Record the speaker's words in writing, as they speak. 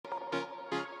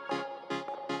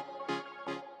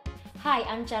Hi,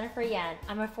 I'm Jennifer Yan.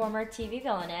 I'm a former TV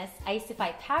villainess. I used to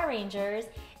fight Power Rangers,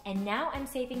 and now I'm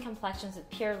saving complexions with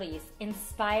Purlisse,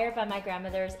 inspired by my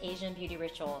grandmother's Asian beauty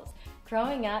rituals.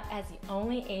 Growing up as the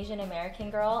only Asian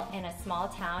American girl in a small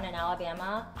town in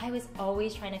Alabama, I was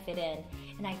always trying to fit in,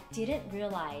 and I didn't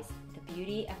realize the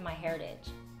beauty of my heritage.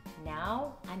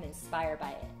 Now I'm inspired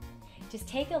by it. Just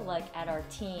take a look at our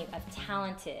team of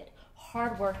talented,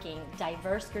 hardworking,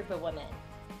 diverse group of women.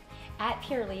 At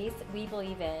Purlisse, we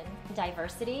believe in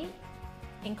diversity,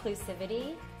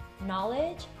 inclusivity,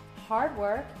 knowledge, hard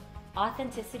work,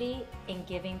 authenticity, and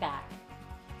giving back.